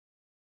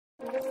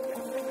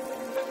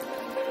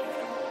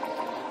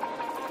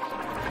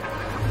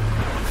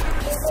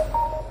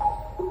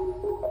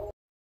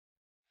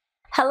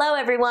Hello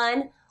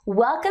everyone!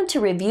 Welcome to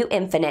Review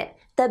Infinite,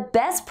 the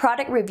best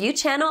product review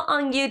channel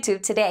on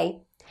YouTube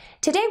today.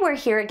 Today we're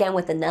here again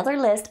with another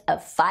list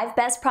of 5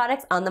 best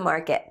products on the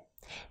market.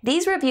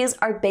 These reviews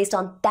are based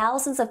on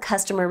thousands of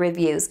customer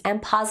reviews and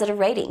positive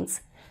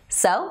ratings.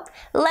 So,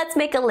 let's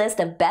make a list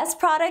of best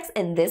products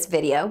in this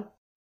video.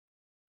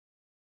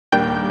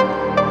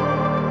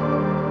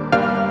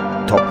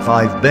 Top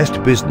 5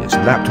 Best Business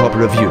Laptop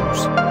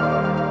Reviews.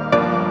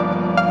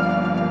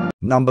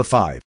 Number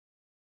 5.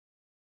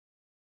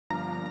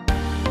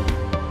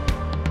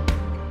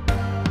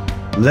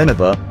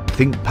 Lenovo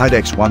ThinkPad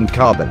X1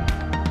 Carbon.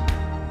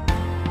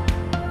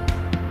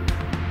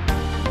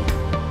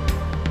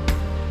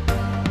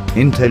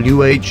 Intel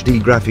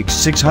UHD graphics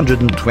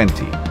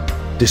 620.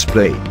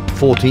 Display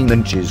 14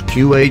 inches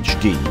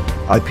QHD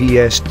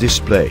IPS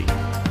display.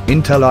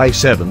 Intel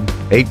i7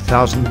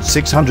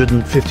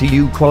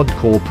 8650U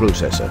quad-core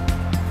processor.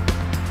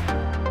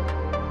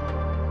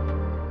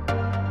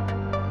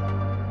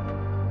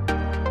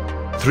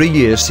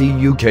 Three-year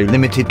CUK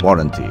limited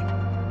warranty.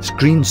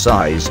 Screen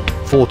size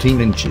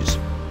 14 inches.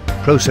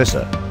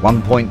 Processor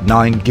 1.9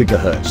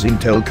 GHz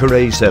Intel Core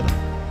i7.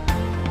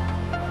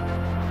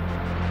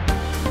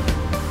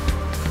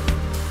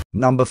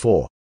 Number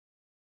 4.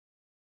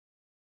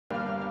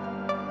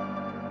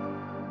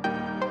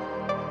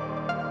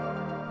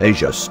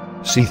 Asus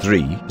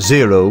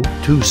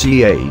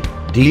C302CA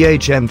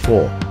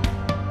DHM4.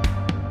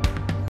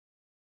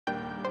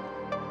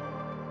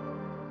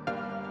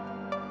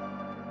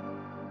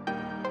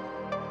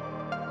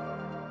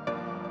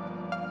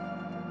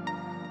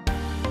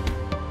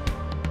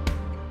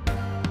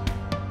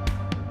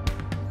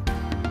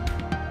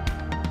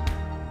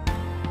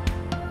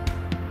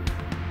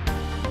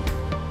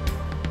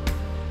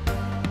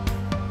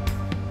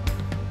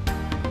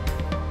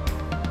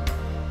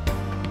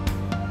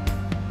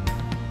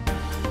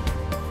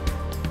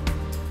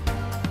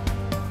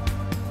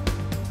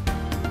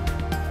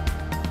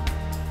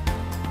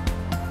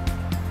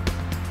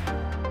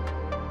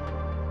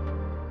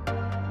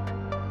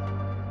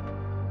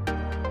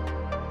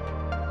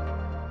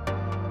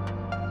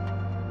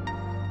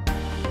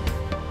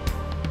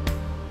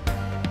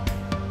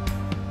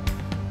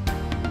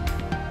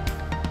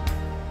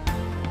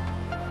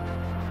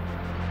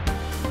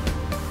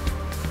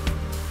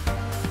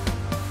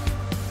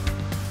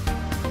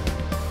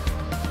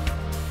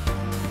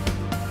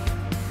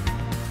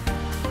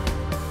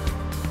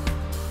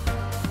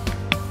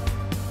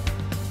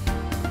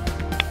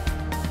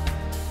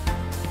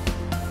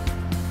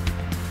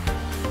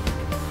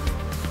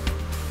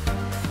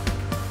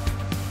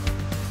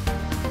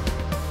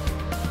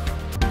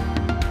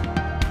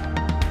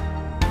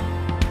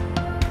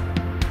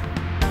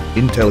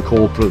 Intel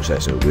Core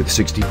processor with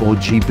 64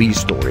 GB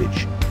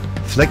storage.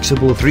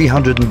 Flexible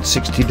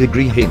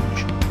 360-degree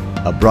hinge.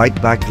 A bright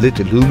backlit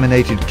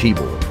illuminated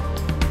keyboard.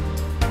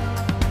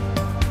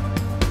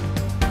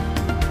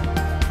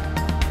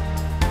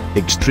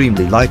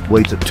 Extremely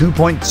lightweight at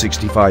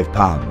 2.65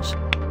 pounds.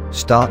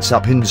 Starts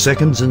up in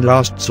seconds and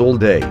lasts all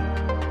day.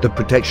 The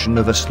protection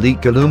of a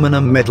sleek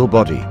aluminum metal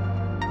body.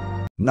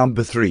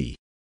 Number 3.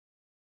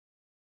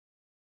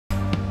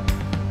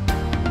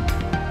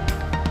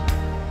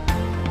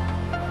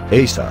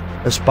 Acer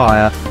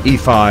Aspire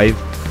E5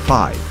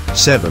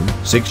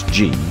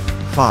 576G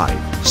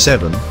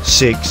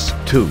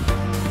 5762.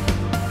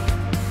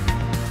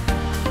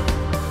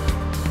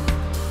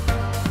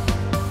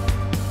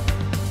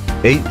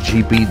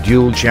 GB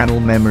dual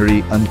channel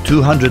memory and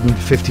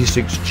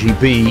 256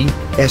 GB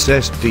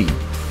SSD.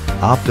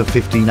 After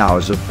 15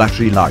 hours of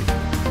battery life.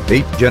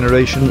 8th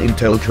generation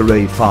Intel Core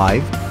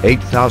i5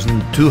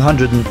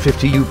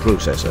 8250U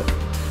processor.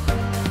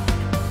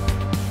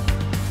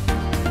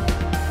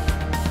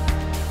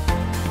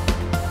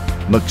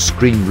 Max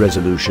screen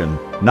resolution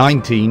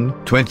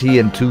 1920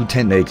 and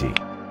 1080.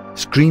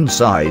 Screen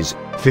size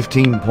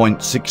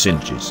 15.6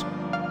 inches.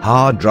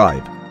 Hard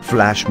drive,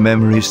 flash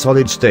memory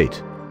solid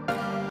state.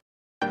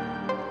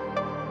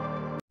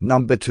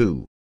 Number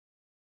 2.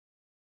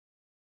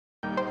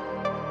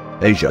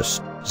 Asus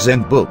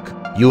ZenBook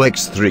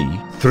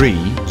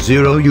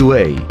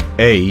UX330UA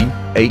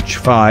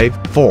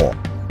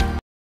AH54.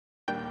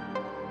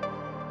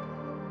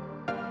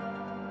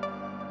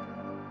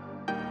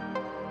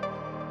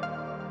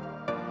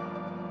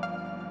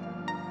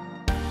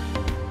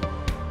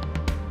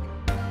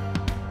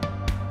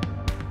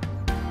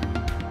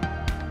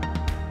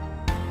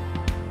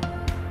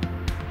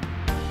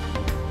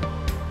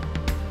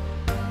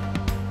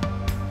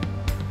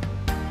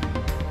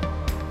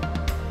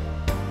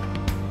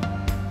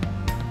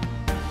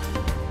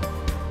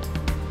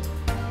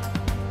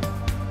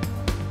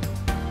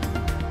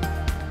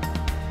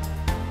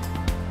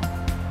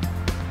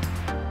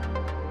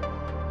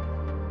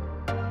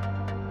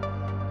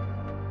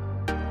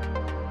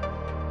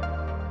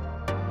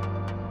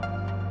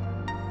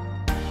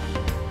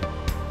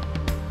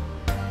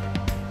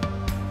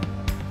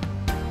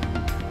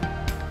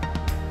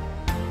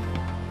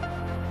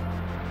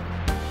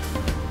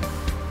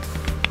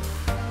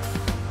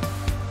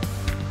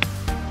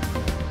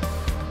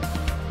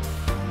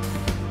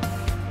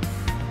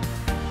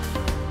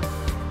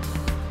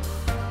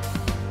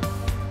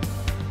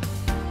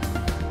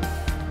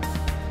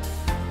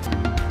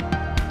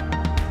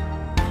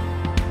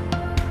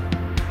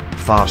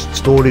 fast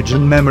storage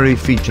and memory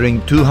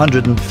featuring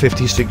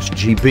 256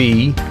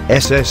 GB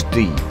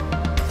SSD,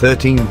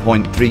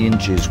 13.3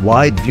 inches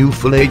wide view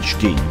Full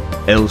HD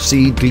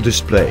LCD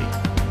display.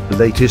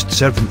 Latest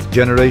 7th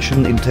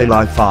generation Intel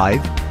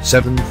i5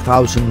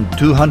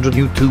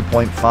 7200U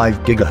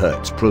 2.5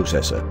 GHz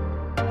processor.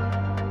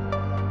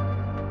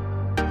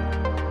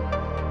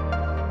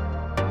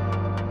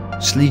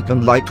 Sleek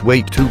and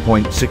lightweight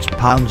 2.6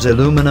 pounds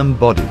aluminum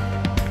body.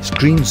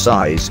 Screen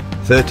size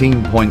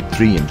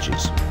 13.3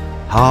 inches.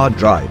 Hard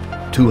drive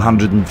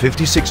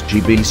 256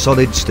 GB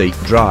solid state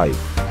drive.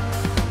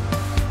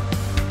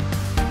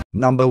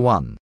 Number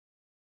 1.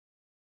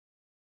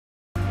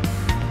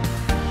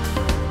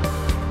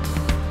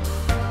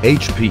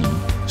 HP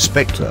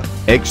Spectre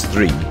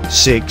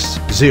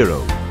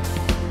X360.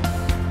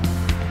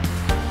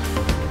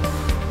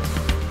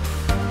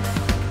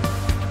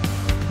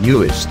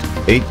 Newest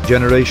 8th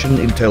generation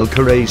Intel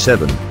Core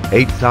i7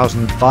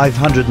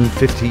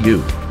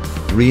 8550U.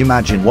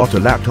 Reimagine what a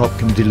laptop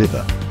can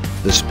deliver.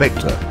 The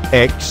Spectre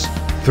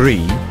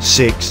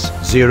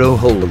X360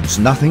 holds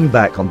nothing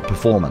back on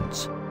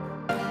performance.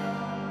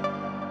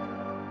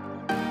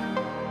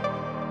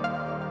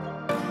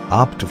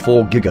 Up to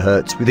 4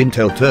 GHz with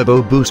Intel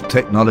Turbo Boost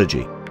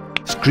technology.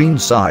 Screen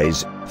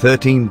size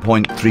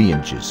 13.3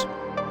 inches.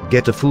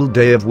 Get a full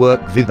day of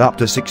work with up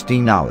to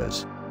 16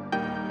 hours.